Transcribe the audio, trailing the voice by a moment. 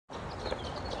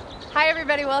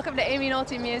everybody, welcome to Aimee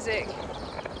Nolte Music.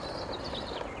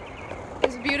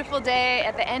 It's a beautiful day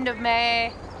at the end of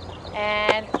May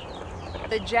and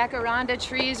the jacaranda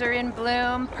trees are in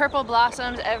bloom, purple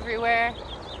blossoms everywhere.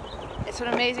 It's an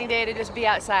amazing day to just be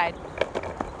outside.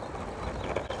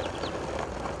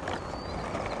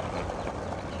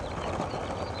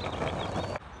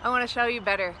 I want to show you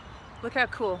better. Look how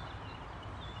cool.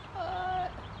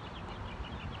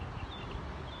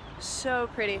 So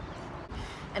pretty.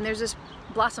 And there's just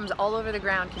blossoms all over the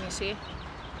ground. Can you see?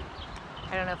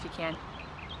 I don't know if you can.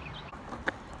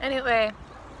 Anyway,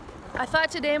 I thought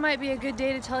today might be a good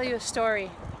day to tell you a story.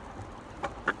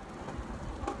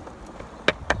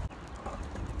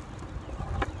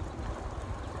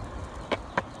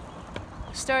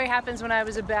 The story happens when I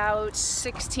was about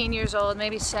 16 years old,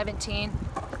 maybe 17.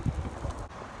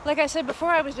 Like I said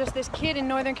before, I was just this kid in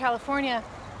Northern California.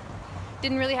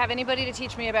 Didn't really have anybody to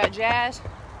teach me about jazz,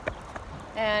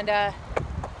 and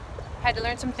had to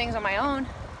learn some things on my own.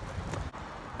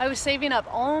 I was saving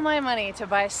up all my money to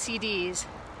buy CDs,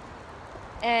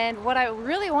 and what I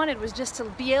really wanted was just to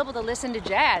be able to listen to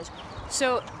jazz.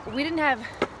 So we didn't have,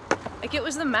 like, it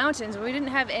was the mountains, we didn't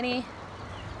have any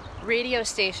radio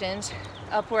stations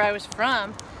up where I was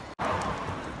from.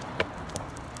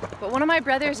 But one of my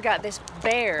brothers got this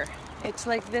bear. It's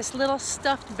like this little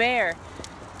stuffed bear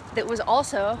that was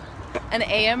also an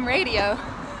AM radio.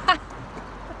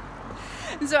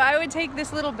 So I would take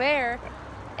this little bear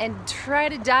and try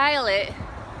to dial it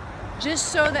just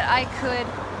so that I could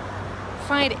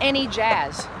find any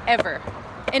jazz ever,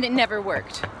 and it never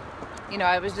worked. You know,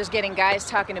 I was just getting guys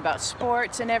talking about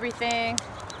sports and everything,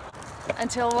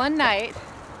 until one night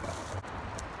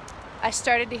I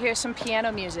started to hear some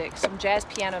piano music, some jazz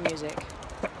piano music.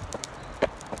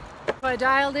 So I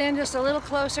dialed in just a little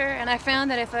closer, and I found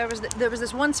that if there was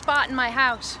this one spot in my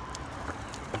house,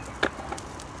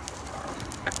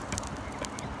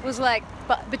 it was like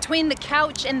between the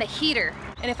couch and the heater,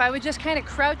 and if I would just kind of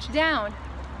crouch down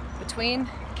between the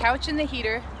couch and the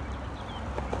heater,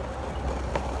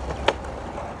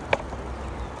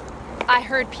 I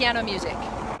heard piano music.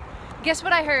 Guess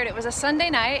what I heard? It was a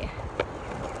Sunday night,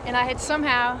 and I had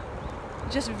somehow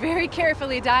just very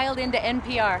carefully dialed into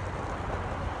NPR.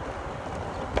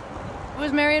 It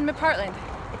was Marian McPartland.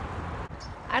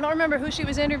 I don't remember who she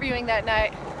was interviewing that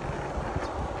night,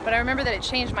 but I remember that it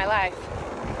changed my life.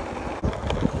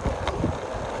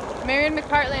 Marian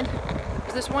McPartland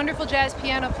was this wonderful jazz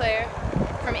piano player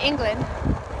from England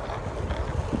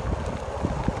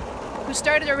who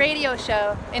started a radio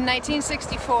show in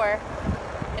 1964,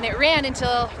 and it ran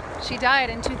until she died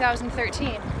in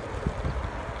 2013.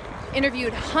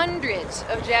 Interviewed hundreds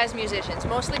of jazz musicians,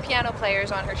 mostly piano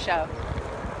players, on her show.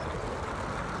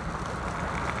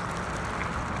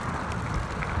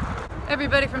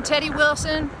 Everybody from Teddy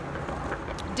Wilson,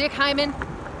 Dick Hyman,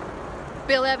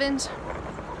 Bill Evans,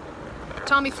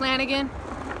 Tommy Flanagan,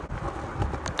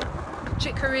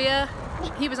 Chick Corea,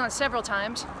 he was on several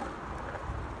times,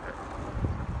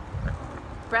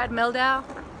 Brad Mehldau,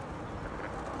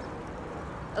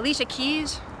 Alicia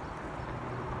Keys,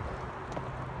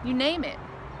 you name it.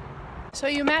 So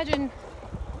you imagine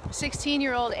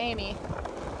 16-year-old Aimee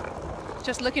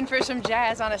just looking for some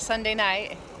jazz on a Sunday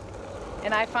night,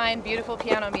 and I find beautiful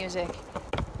piano music,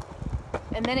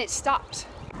 and then it stops,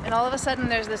 and all of a sudden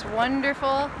there's this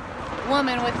wonderful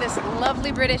woman with this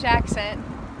lovely British accent,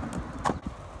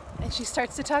 and she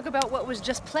starts to talk about what was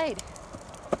just played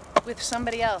with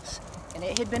somebody else, and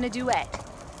it had been a duet,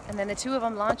 and then the two of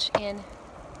them launch in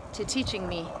to teaching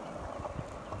me,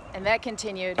 and that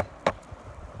continued,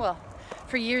 well,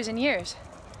 for years and years.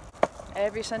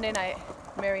 Every Sunday night,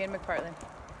 Marian McPartland.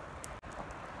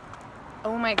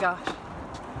 Oh my gosh,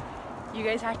 you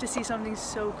guys have to see something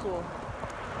so cool.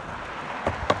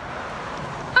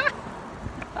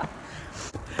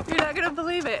 You're not gonna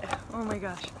believe it. Oh my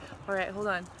gosh. All right, hold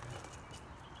on.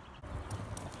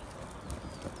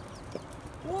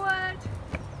 What?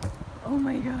 Oh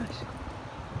my gosh.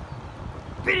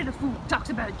 Billy the Fool talks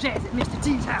about jazz at Mr.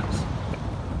 T's house.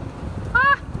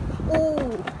 Ah!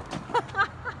 Oh!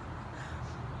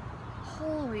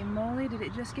 Holy moly, did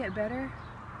it just get better?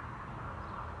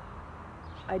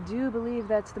 I do believe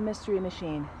that's the Mystery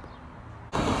Machine.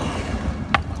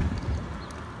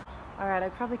 Alright, I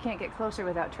probably can't get closer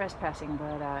without trespassing,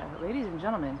 but ladies and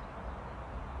gentlemen,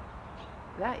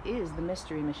 that is the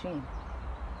Mystery Machine.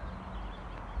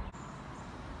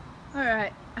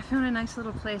 Alright, I found a nice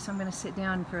little place. I'm going to sit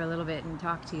down for a little bit and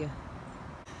talk to you.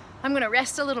 I'm going to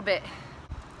rest a little bit.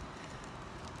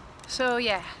 So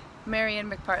yeah, Marian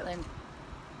McPartland.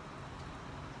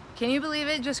 Can you believe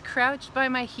it? Just crouched by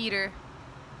my heater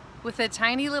with a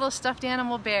tiny little stuffed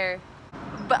animal bear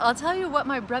But I'll tell you what,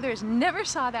 my brothers never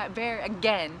saw that bear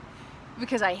again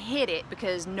because I hid it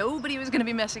because nobody was gonna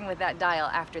be messing with that dial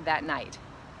after that night.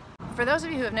 For those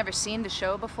of you who have never seen the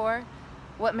show before,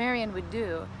 what Marian would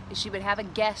do is she would have a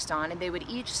guest on and they would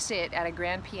each sit at a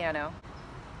grand piano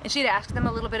and she'd ask them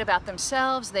a little bit about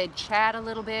themselves, they'd chat a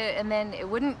little bit, and then it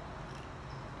wouldn't,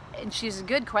 and she's a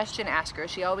good question asker.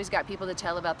 She always got people to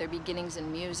tell about their beginnings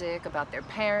in music, about their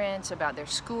parents, about their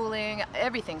schooling,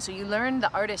 everything. So you learn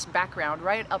the artist's background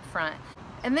right up front.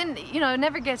 And then, you know, it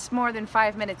never gets more than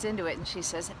 5 minutes into it and she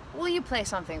says, will you play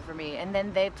something for me? And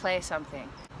then they play something.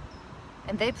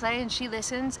 And they play and she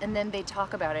listens and then they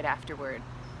talk about it afterward.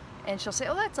 And she'll say,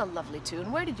 oh, that's a lovely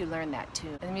tune. Where did you learn that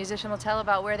tune? And the musician will tell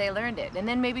about where they learned it. And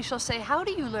then maybe she'll say, how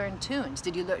do you learn tunes? Do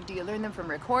you learn them from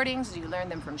recordings? Do you learn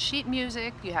them from sheet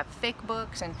music? Do you have fake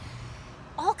books? And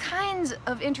all kinds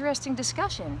of interesting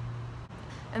discussion.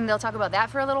 And they'll talk about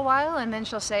that for a little while and then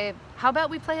she'll say, how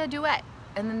about we play a duet?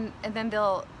 And then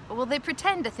well, they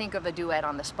pretend to think of a duet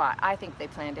on the spot. I think they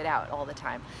planned it out all the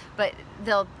time. But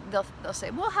they'll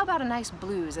say, well, how about a nice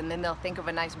blues? And then they'll think of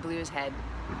a nice blues head.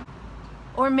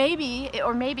 Or maybe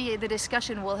the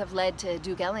discussion will have led to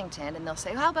Duke Ellington and they'll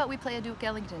say, how about we play a Duke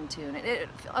Ellington tune? It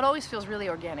always feels really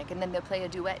organic, and then they'll play a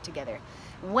duet together.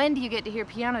 When do you get to hear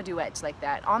piano duets like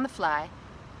that? On the fly,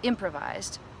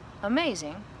 improvised,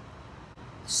 amazing,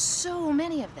 so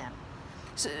many of them.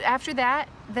 So after that,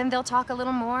 then they'll talk a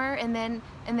little more and then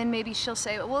maybe she'll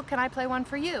say, well, can I play one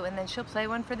for you? And then she'll play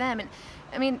one for them. And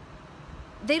I mean,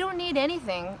 they don't need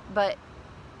anything but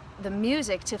the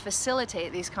music to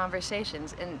facilitate these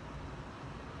conversations,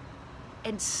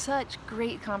 and such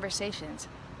great conversations.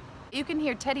 You can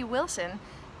hear Teddy Wilson,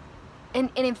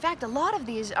 and in fact a lot of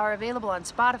these are available on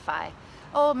Spotify.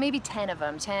 Oh, maybe 10 of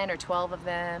them, 10 or 12 of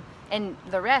them, and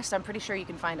the rest I'm pretty sure you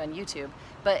can find on YouTube.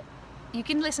 But you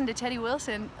can listen to Teddy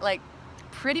Wilson like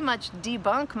pretty much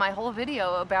debunk my whole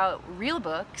video about real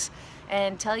books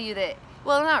and tell you that,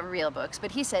 well, not real books,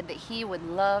 but he said that he would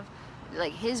love,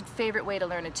 like, his favorite way to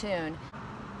learn a tune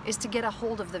is to get a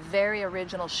hold of the very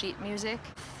original sheet music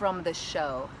from the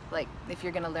show. Like, if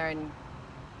you're gonna learn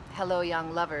Hello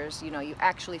Young Lovers, you know, you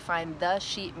actually find the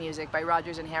sheet music by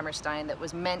Rodgers and Hammerstein that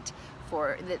was meant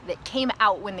for, that came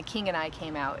out when The King and I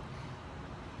came out.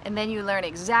 And then you learn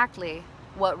exactly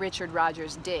what Richard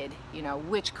Rodgers did, you know,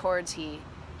 which chords he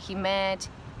meant,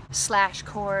 slash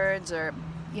chords, or,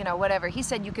 you know, whatever. He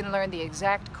said you can learn the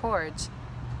exact chords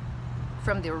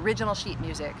from the original sheet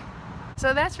music.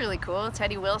 So that's really cool.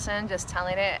 Teddy Wilson just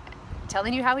telling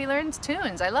you how he learns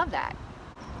tunes. I love that.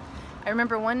 I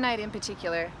remember one night in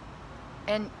particular,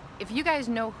 and if you guys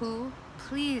know who,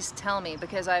 please tell me,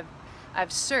 because I've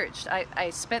searched. I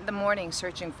spent the morning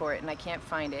searching for it and I can't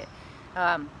find it.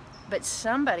 But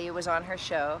somebody was on her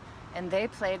show and they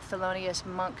played Thelonious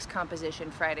Monk's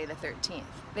composition Friday the 13th.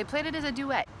 They played it as a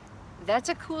duet. That's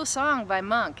a cool song by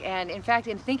Monk, and in fact,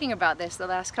 in thinking about this the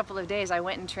last couple of days, I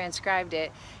went and transcribed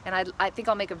it, and I think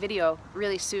I'll make a video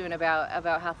really soon about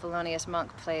how Thelonious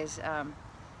Monk plays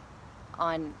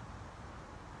on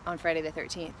Friday the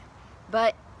 13th.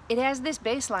 But it has this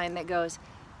bass line that goes,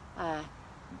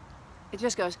 it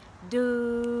just goes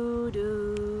do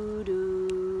do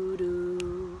do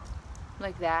do,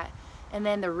 like that, and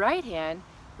then the right hand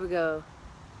would go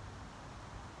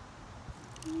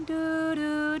do do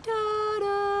do do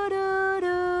do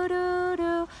do do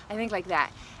do, I think, like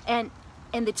that, and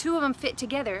the two of them fit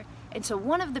together. And so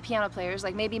one of the piano players,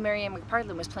 like maybe Marian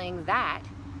McPartland, was playing that,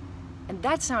 and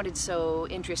that sounded so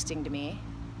interesting to me.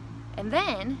 And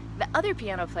then the other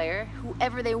piano player,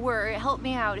 whoever they were, help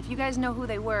me out, if you guys know who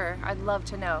they were, I'd love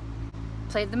to know,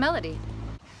 played the melody.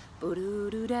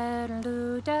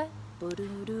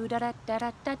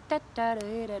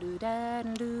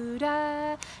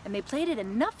 And they played it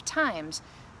enough times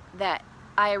that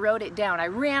I wrote it down.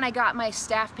 I got my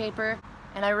staff paper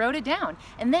and I wrote it down.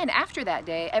 And then after that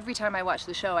day, every time I watched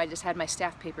the show, I just had my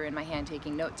staff paper in my hand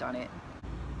taking notes on it.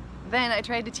 Then I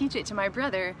tried to teach it to my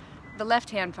brother, the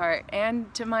left-hand part,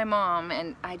 and to my mom,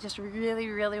 and I just really,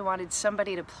 really wanted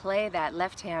somebody to play that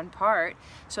left-hand part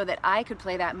so that I could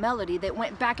play that melody that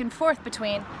went back and forth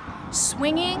between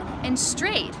swinging and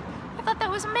straight. I thought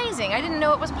that was amazing. I didn't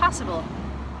know it was possible.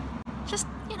 Just,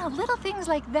 you know, little things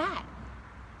like that.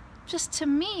 Just to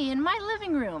me in my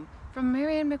living room from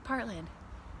Marian McPartland.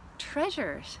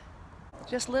 Treasures.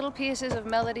 Just little pieces of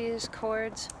melodies,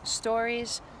 chords,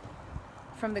 stories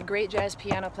from the great jazz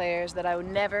piano players that I would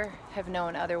never have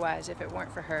known otherwise if it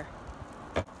weren't for her.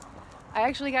 I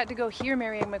actually got to go hear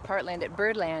Marian McPartland at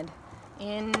Birdland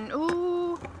in,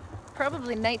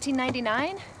 probably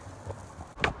 1999.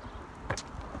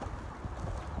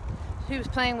 She was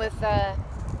playing with,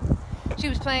 She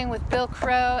was playing with Bill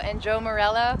Crow and Joe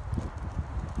Morello.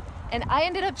 And I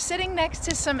ended up sitting next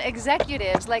to some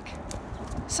executives, like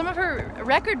some of her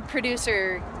record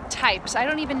producer types. I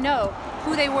don't even know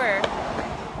who they were.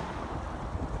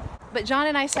 But John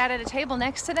and I sat at a table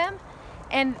next to them,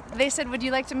 and they said, "Would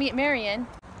you like to meet Marian?"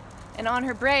 And on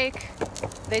her break,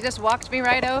 they just walked me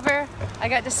right over. I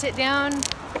got to sit down,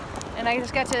 and I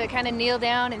just got to kind of kneel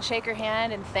down and shake her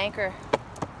hand and thank her.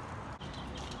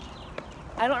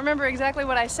 I don't remember exactly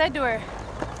what I said to her,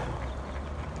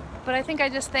 but I think I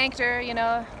just thanked her, you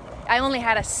know. I only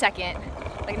had a second,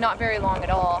 like not very long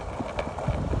at all.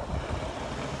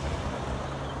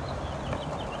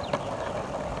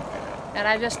 And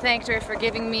I just thanked her for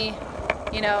giving me,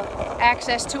 you know,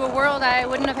 access to a world I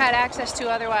wouldn't have had access to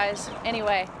otherwise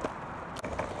anyway.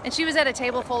 And she was at a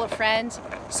table full of friends,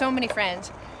 so many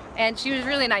friends, and she was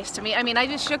really nice to me. I mean, I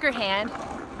just shook her hand.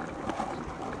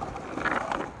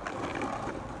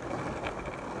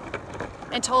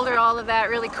 And told her all of that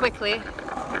really quickly.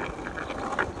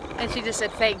 And she just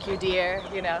said, "Thank you, dear,"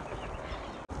 you know.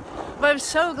 But I'm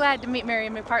so glad to meet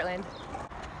Marian McPartland.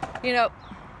 You know,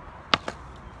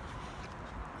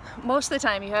 most of the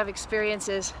time you have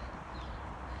experiences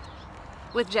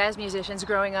with jazz musicians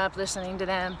growing up, listening to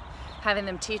them, having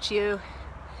them teach you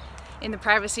in the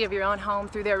privacy of your own home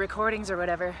through their recordings or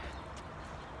whatever.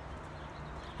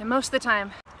 And most of the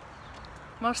time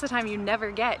you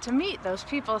never get to meet those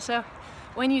people. So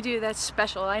when you do, that's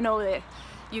special. I know that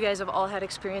you guys have all had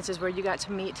experiences where you got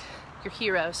to meet your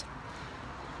heroes.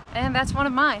 And that's one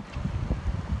of mine.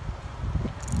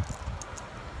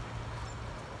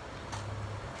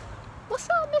 What's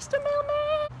up, Mr.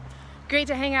 Mailman? Great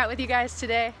to hang out with you guys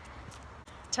today.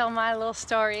 Tell my little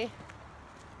story.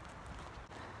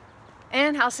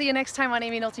 And I'll see you next time on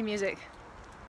Aimee Nolte Music.